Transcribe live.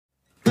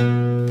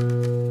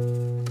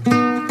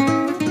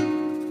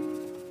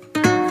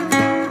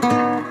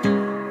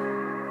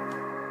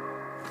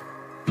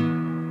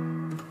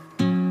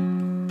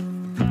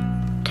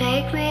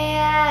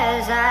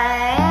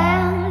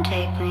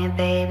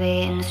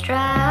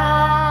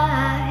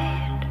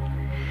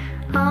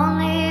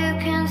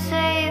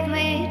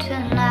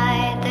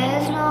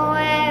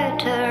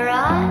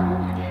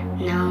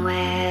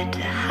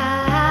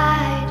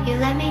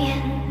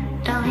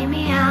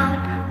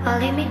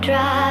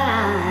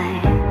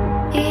dry.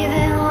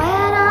 Even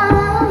when I'm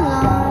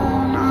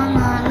alone, I'm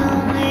not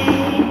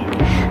lonely.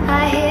 I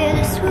hear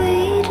the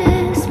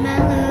sweetest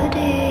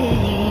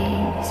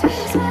melodies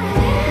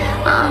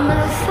on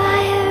the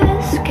fire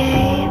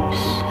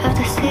escapes of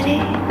the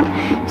city.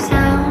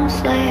 Sounds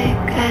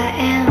like I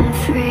am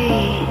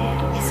free.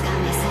 It's got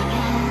me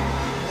singing.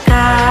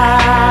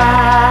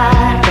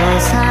 God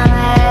bless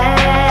America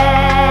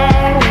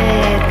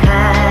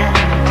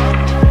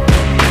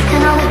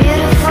and all the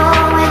beautiful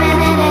women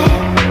in it.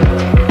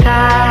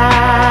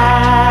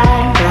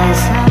 God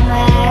bless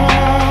America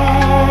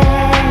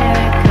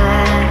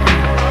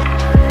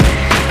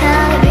and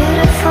all the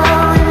beautiful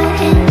women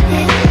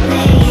in it.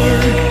 May you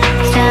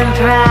stand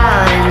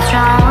proud and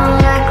strong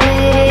like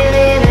Lady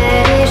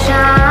Liberty,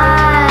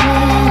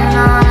 shining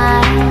all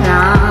night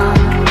long.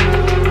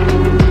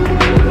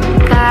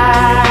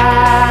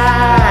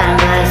 God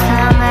bless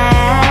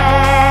America.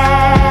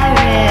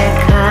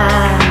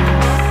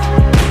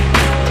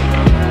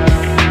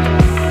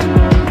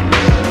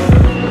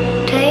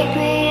 Take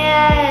me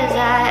as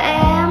I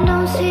am,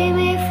 don't see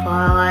me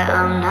for what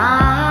I'm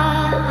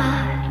not.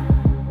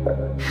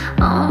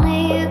 Only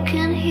you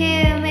can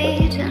hear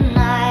me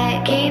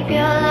tonight. Keep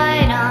your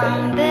light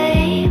on,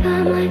 babe.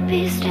 I might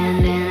be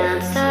standing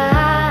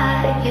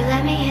outside. You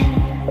let me in,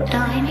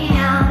 don't leave me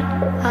out,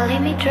 or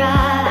leave me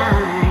dry.